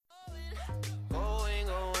Going,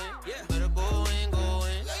 going, yeah. Better going,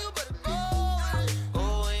 going. Yeah, you better go.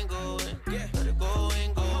 Going, going, yeah. Better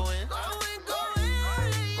going, going. Going,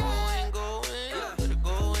 going, going, yeah. Better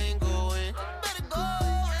going, going. Better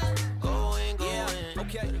going, going, yeah.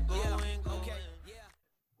 Okay, yeah. Okay, yeah.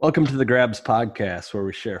 Welcome to the Grabs podcast, where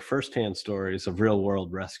we share firsthand stories of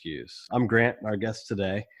real-world rescues. I'm Grant, and our guest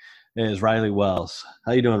today is Riley Wells.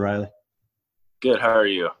 How you doing, Riley? Good. How are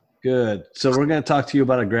you? Good. So we're going to talk to you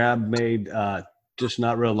about a grab made just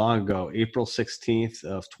not real long ago, April 16th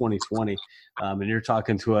of 2020. And you're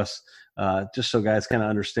talking to us just so guys kind of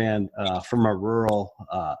understand from a rural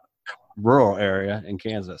area in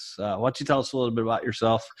Kansas. Why don't you tell us a little bit about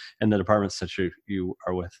yourself and the departments that you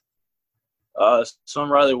are with? So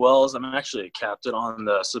I'm Riley Wells. I'm actually a captain on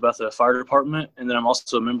the Sabetha Fire Department, and then I'm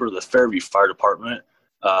also a member of the Fairview Fire Department,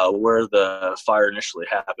 where the fire initially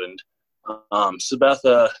happened.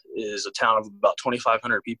 Sabetha is a town of about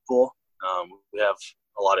 2,500 people. We have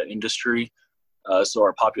a lot of industry, so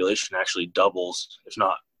our population actually doubles, if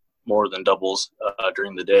not more than doubles,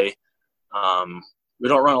 during the day. We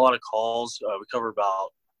don't run a lot of calls. We cover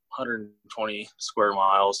about 120 square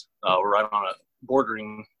miles. We're right on a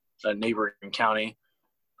bordering a neighboring county.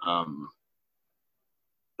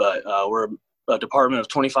 But we're a department of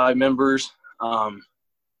 25 members.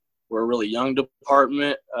 We're a really young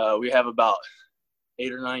department. We have about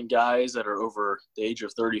 8 or 9 guys that are over the age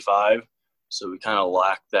of 35. So we kind of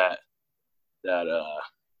lack that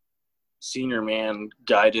senior man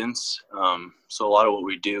guidance. So a lot of what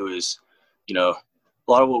we do is, a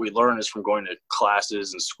lot of what we learn is from going to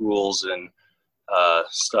classes and schools and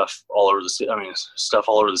stuff all over the state. Stuff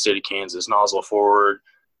all over the state of Kansas. Nozzle Forward,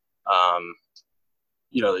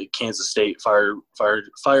 the Kansas State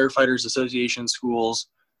Firefighters Association schools,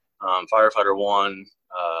 Firefighter One.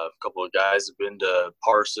 A couple of guys have been to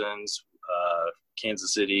Parsons,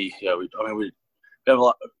 Kansas City. Yeah, we have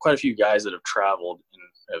quite a few guys that have traveled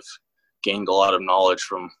and have gained a lot of knowledge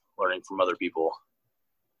from learning from other people.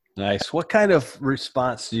 Nice. What kind of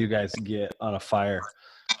response do you guys get on a fire?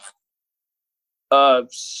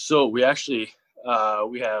 So we actually,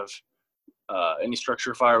 we have, any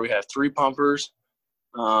structure fire, we have 3 pumpers,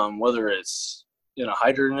 whether it's in a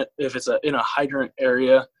hydrant, if it's in a hydrant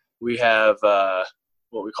area, we have,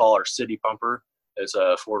 what we call our city pumper. It's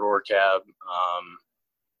a 4-door cab.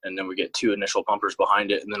 And then we get 2 initial pumpers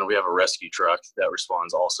behind it. And then we have a rescue truck that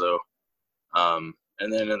responds also.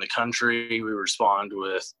 And then in the country, we respond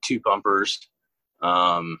with 2 pumpers,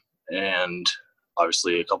 and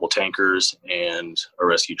obviously a couple tankers and a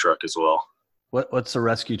rescue truck as well. What's the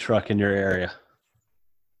rescue truck in your area?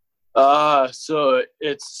 So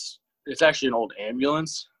it's actually an old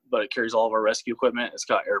ambulance, but it carries all of our rescue equipment. It's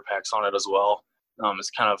got air packs on it as well. It's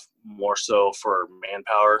kind of more so for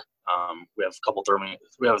manpower. We have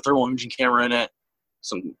a thermal imaging camera in it,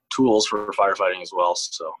 some tools for firefighting as well.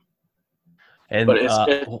 So, and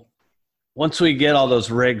once we get all those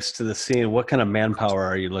rigs to the scene, what kind of manpower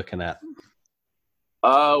are you looking at?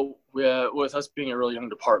 With us being a really young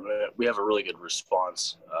department, we have a really good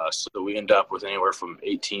response. So we end up with anywhere from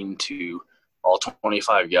 18 to all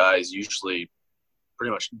 25 guys, usually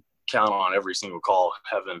pretty much count on every single call,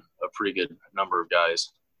 having a pretty good number of guys.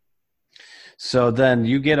 So then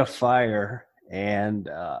you get a fire, and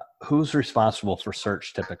who's responsible for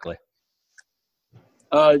search typically?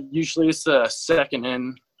 Usually it's the second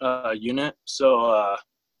in unit. So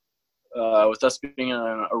with us being in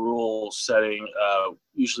a rural setting,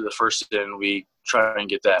 usually the first in, we try and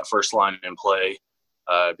get that first line in play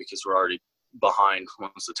because we're already behind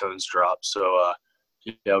once the tones drop. So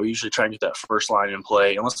we usually try and get that first line in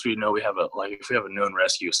play, unless we know if we have a known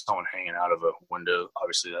rescue, someone hanging out of a window,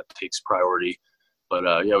 obviously that takes priority. But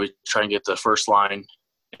we try and get the first line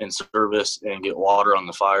in service and get water on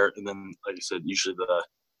the fire. And then, like I said, usually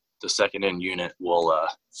the second in unit will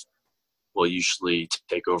usually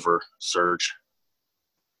take over surge.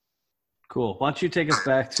 Cool. Why don't you take us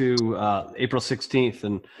back to April 16th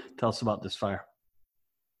and tell us about this fire?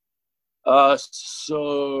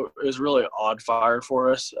 So it was really an odd fire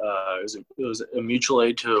for us. It was a mutual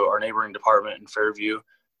aid to our neighboring department in Fairview.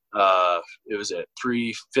 It was at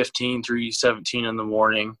 3:15, 3:17 in the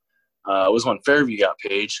morning. It was when Fairview got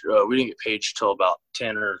paged. We didn't get paged till about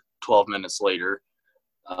 10 or 12 minutes later.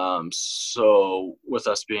 So with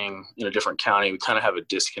us being in a different county, we kind of have a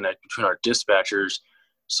disconnect between our dispatchers.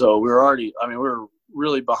 So we were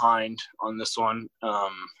really behind on this one.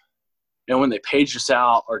 When they paged us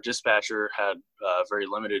out, our dispatcher had very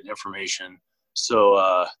limited information.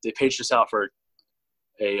 So they paged us out for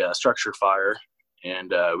a structure fire,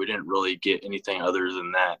 and we didn't really get anything other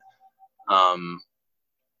than that.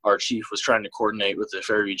 our chief was trying to coordinate with the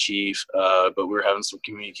Fairview chief, but we were having some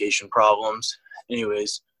communication problems.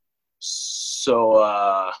 Anyways, so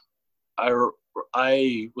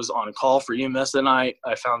I was on call for EMS that night.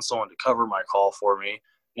 I found someone to cover my call for me,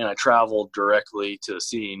 and I traveled directly to the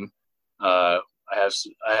scene. I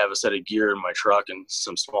have a set of gear in my truck and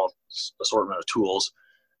some small assortment of tools.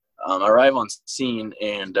 I arrive on scene,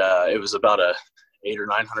 and it was about a 800 or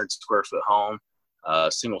 900 square foot home,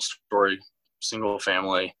 single story, single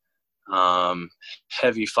family,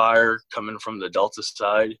 heavy fire coming from the Delta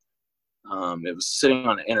side. It was sitting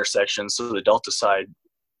on an intersection, so the Delta side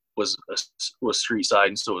was street side,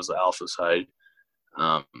 and so was the Alpha side.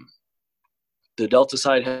 The Delta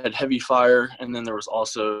side had heavy fire, and then there was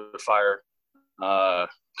also fire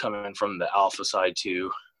coming from the Alpha side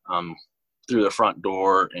too, through the front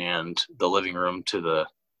door and the living room to the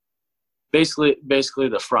basically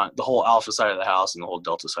the front. The whole Alpha side of the house and the whole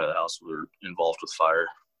Delta side of the house were involved with fire.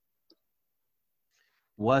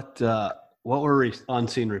 What were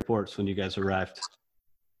on-scene reports when you guys arrived?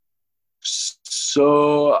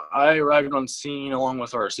 So I arrived on scene along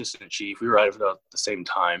with our assistant chief. We arrived at the same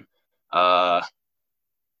time.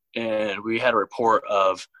 And we had a report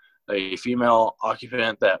of a female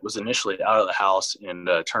occupant that was initially out of the house and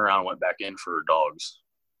turned around and went back in for her dogs.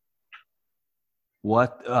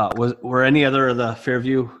 What were any other of the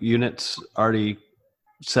Fairview units already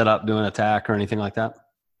set up doing attack or anything like that?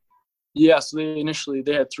 Yeah, so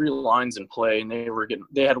they had 3 lines in play, and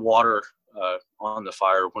they had water on the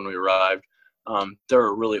fire when we arrived. They're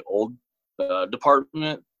a really old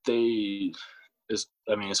department. As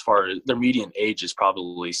far as their median age is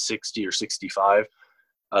probably 60 or 65.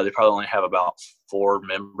 They probably only have about 4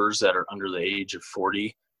 members that are under the age of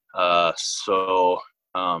 40.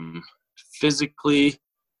 Physically,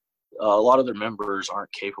 a lot of their members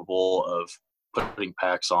aren't capable of putting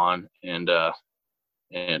packs on, and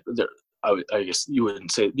I guess you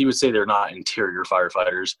would say they're not interior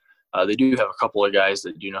firefighters. They do have a couple of guys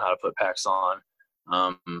that do know how to put packs on.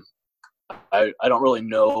 I don't really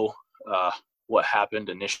know what happened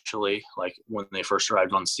initially, like when they first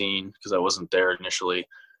arrived on scene, because I wasn't there initially.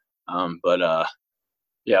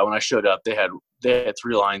 Yeah, when I showed up, they had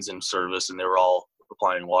 3 lines in service, and they were all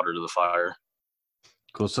applying water to the fire.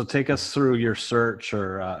 Cool. So take us through your search,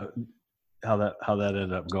 or how that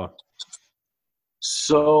ended up going.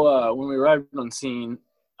 So when we arrived on scene,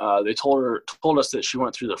 they told us that she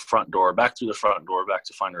went through the front door, back to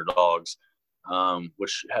find her dogs,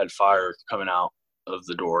 which had fire coming out of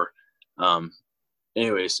the door.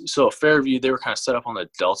 Anyways, so Fairview, they were kind of set up on the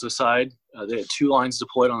Delta side. They had 2 lines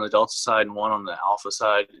deployed on the Delta side and 1 on the Alpha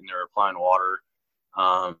side, and they were applying water.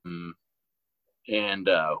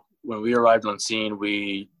 When we arrived on scene,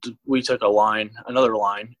 we took another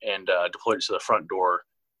line, and deployed it to the front door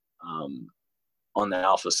on the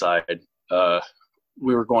Alpha side.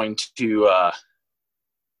 We were going to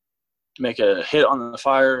make a hit on the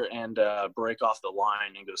fire and break off the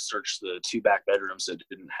line and go search the 2 back bedrooms that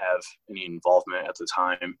didn't have any involvement at the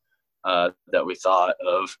time that we thought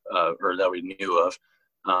of or that we knew of.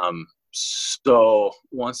 So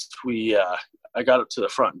once I got up to the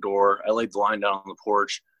front door, I laid the line down on the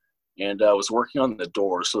porch, and I was working on the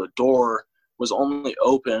door. So the door was only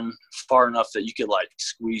open far enough that you could like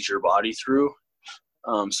squeeze your body through.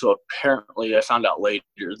 So apparently I found out later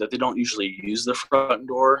that they don't usually use the front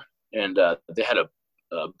door, and they had a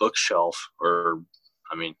bookshelf, or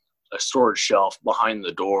a storage shelf behind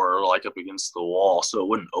the door, like up against the wall, so it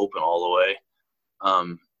wouldn't open all the way.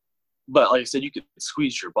 But like I said, you could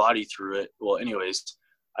squeeze your body through it. Well, anyways,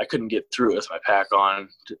 I couldn't get through it with my pack on,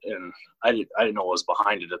 and I didn't know what was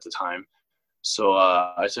behind it at the time. So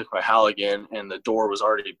I took my Halligan, and the door was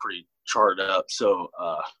already pretty charred up. So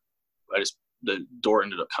the door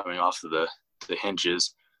ended up coming off of the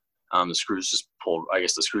hinges. The screws just pulled right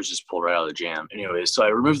out of the jam. Anyways, so I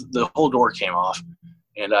removed the whole door, came off,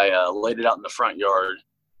 and I laid it out in the front yard.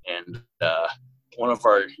 And one of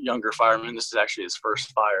our younger firemen, this is actually his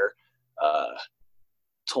first fire,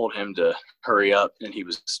 told him to hurry up, and he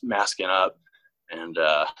was masking up. And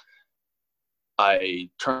I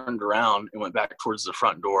turned around and went back towards the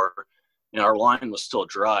front door, and our line was still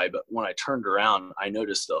dry. But when I turned around, I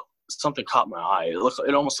noticed something caught my eye.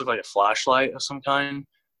 It almost looked like a flashlight of some kind.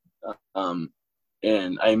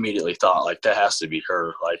 And I immediately thought, like, that has to be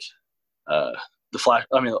her. Like, the flash.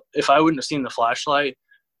 If I wouldn't have seen the flashlight,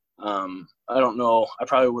 I don't know. I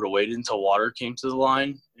probably would have waited until water came to the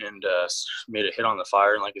line and made a hit on the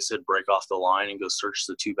fire. And like I said, break off the line and go search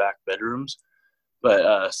the 2 back bedrooms.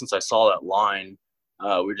 But since I saw that line,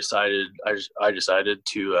 I decided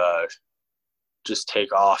to just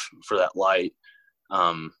take off for that light.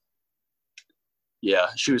 yeah,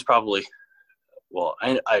 she was probably, well,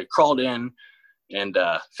 I crawled in and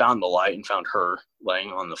found the light and found her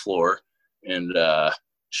laying on the floor, and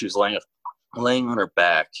she was laying on her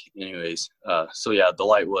back. Anyways, so yeah, the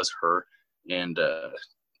light was her, and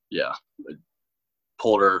yeah, I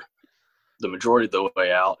pulled her the majority of the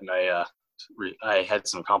way out, and I had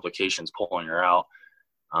some complications pulling her out.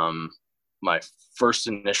 My first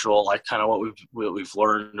initial, like kind of what we've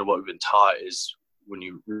learned and what we've been taught is when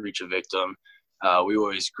you reach a victim, we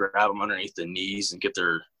always grab them underneath the knees and get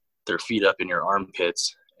their feet up in your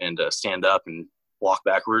armpits and stand up and walk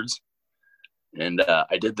backwards. And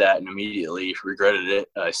I did that and immediately regretted it.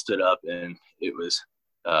 I stood up and it was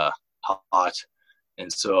hot.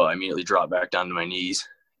 And so I immediately dropped back down to my knees,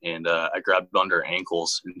 and I grabbed under her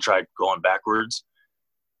ankles and tried going backwards.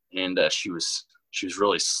 And she was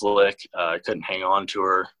really slick. I couldn't hang on to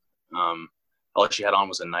her. All she had on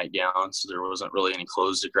was a nightgown, so there wasn't really any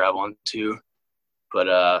clothes to grab onto. But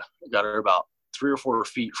I got her about 3 or 4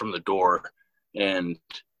 feet from the door, and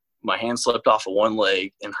my hand slipped off of one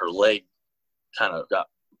leg, and her leg kind of got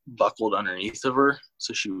buckled underneath of her.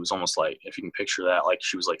 So she was almost like, if you can picture that, like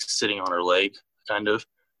she was like sitting on her leg, kind of.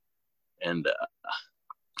 And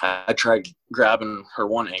I tried grabbing her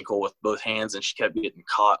one ankle with both hands, and she kept getting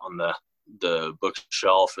caught on the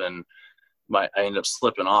bookshelf, and I ended up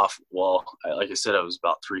slipping off. Well, like I said, I was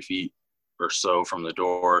about 3 feet or so from the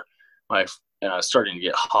door. And I was starting to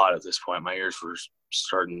get hot at this point. My ears were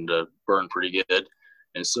starting to burn pretty good.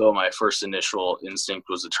 And so my first initial instinct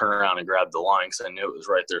was to turn around and grab the line, because I knew it was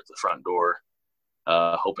right there at the front door,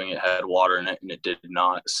 hoping it had water in it, and it did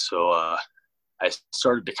not. So I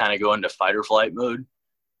started to kind of go into fight or flight mode,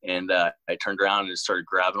 and I turned around and started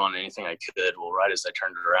grabbing on anything I could. Well, right as I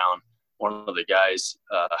turned around, one of the guys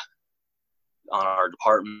on our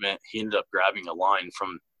department, he ended up grabbing a line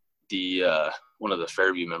from the one of the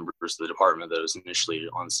Fairview members of the department that was initially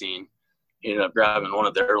on scene. He ended up grabbing one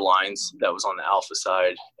of their lines that was on the Alpha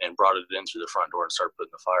side and brought it in through the front door and started putting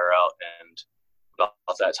the fire out. And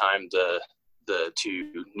about that time, the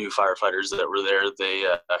 2 new firefighters that were there, they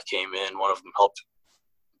came in. One of them helped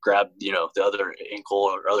grab, the other ankle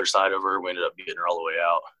or other side of her. We ended up getting her all the way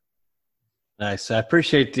out. Nice. I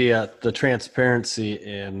appreciate the transparency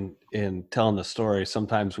in telling the story.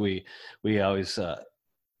 Sometimes we always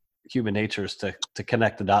human nature is to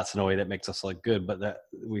connect the dots in a way that makes us look good, but that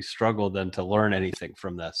we struggle then to learn anything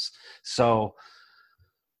from this. So,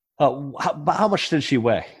 how much did she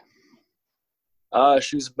weigh?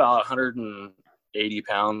 She was about 180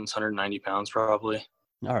 pounds, 190 pounds probably.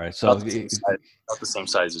 All right, so not the same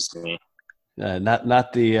size as me. Not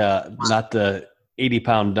the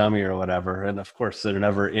 80-pound dummy or whatever. And of course, they're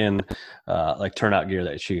never in like turnout gear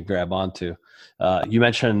that she can grab onto. You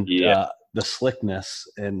mentioned the slickness,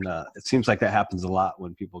 and it seems like that happens a lot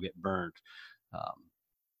when people get burned.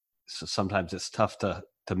 So sometimes it's tough to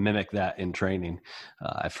mimic that in training.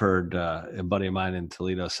 I've heard a buddy of mine in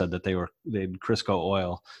Toledo said that they'd Crisco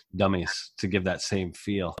oil dummies to give that same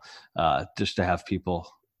feel, just to have people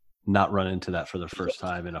not run into that for the first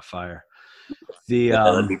time in a fire.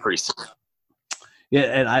 That'd be pretty sick. Yeah,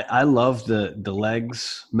 and I love the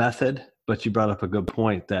legs method, but you brought up a good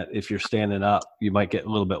point that if you're standing up, you might get a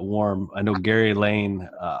little bit warm. I know Gary Lane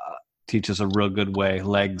teaches a real good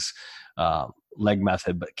leg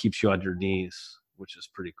method, but keeps you on your knees, which is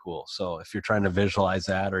pretty cool. So if you're trying to visualize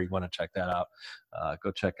that, or you want to check that out,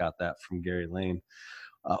 go check out that from Gary Lane.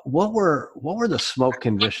 What were the smoke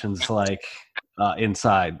conditions like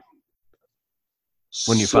inside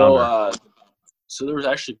when you found her? So there was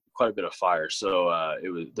actually quite a bit of fire. So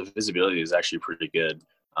the visibility was actually pretty good.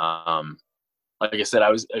 Like I said,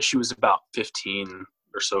 she was about 15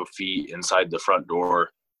 or so feet inside the front door,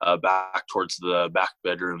 back towards the back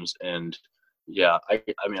bedrooms. And yeah, I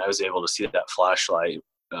was able to see that flashlight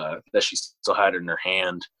that she still had in her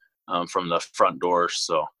hand from the front door.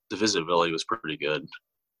 So the visibility was pretty good.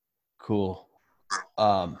 Cool.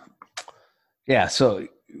 Yeah. So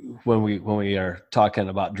when we are talking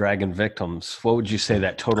about dragging victims, what would you say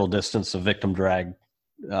that total distance of victim drag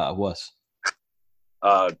was?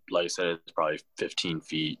 Like I said, it's probably 15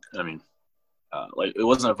 feet. I mean, like it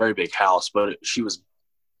wasn't a very big house, but she was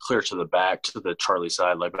clear to the back, to the Charlie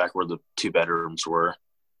side, like back where the 2 bedrooms were.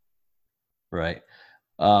 Right.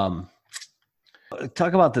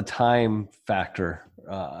 Talk about the time factor.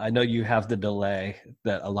 I know you have the delay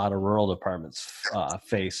that a lot of rural departments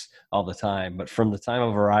face all the time, but from the time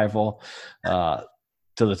of arrival to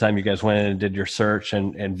the time you guys went in and did your search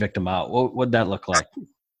and victim out, what'd that look like?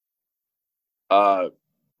 I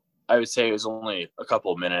would say it was only a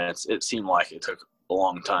couple of minutes. It seemed like it took a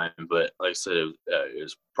long time, but like I said, it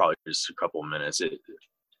was probably just a couple of minutes.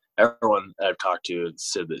 everyone I've talked to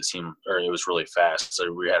said that it was really fast.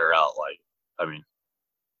 So we had her out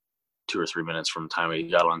 2 or 3 minutes from the time we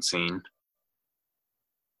got on scene.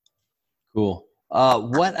 Cool.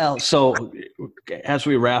 What else? So as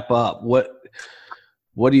we wrap up, what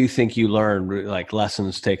do you think you learned, like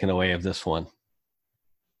lessons taken away of this one?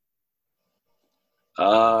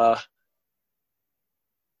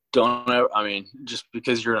 Just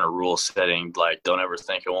because you're in a rural setting, don't ever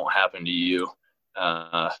think it won't happen to you.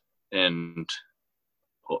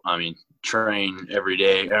 Train every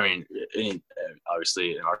day.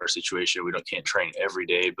 Obviously in our situation, we can't train every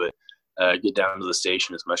day, but get down to the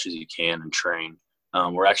station as much as you can and train.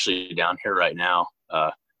 We're actually down here right now.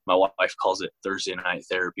 My wife calls it Thursday night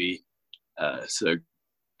therapy. So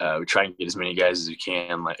we try and get as many guys as we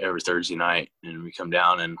can, every Thursday night, and we come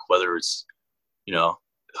down, and whether it's,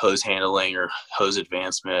 hose handling or hose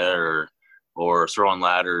advancement or throwing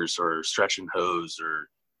ladders or stretching hose or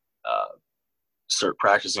start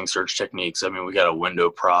practicing search techniques. We got a window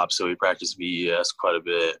prop, so we practice VES quite a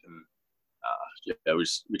bit, and we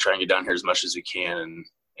try and get down here as much as we can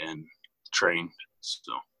and train.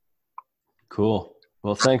 So cool.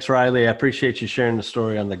 Well, thanks, Riley. I appreciate you sharing the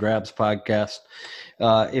story on the Grabs podcast.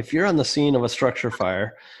 If you're on the scene of a structure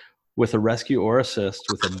fire with a rescue or assist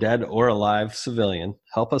with a dead or alive civilian,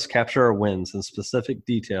 help us capture our wins and specific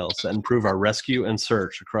details that improve our rescue and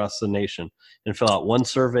search across the nation, and fill out one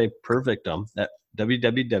survey per victim at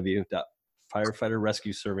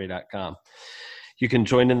www.firefighterrescuesurvey.com. You can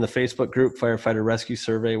join in the Facebook group Firefighter Rescue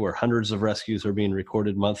Survey, where hundreds of rescues are being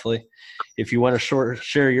recorded monthly. If you want to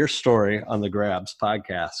share your story on the Grabs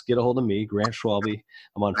podcast, get a hold of me, Grant Schwalbe.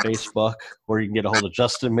 I'm on Facebook, or you can get a hold of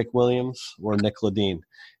Justin McWilliams or Nick Ledeen.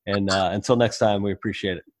 And until next time, we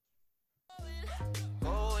appreciate it.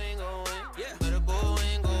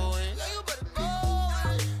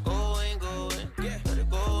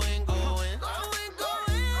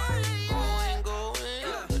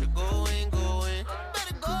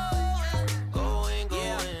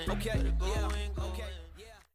 Okay. Yeah.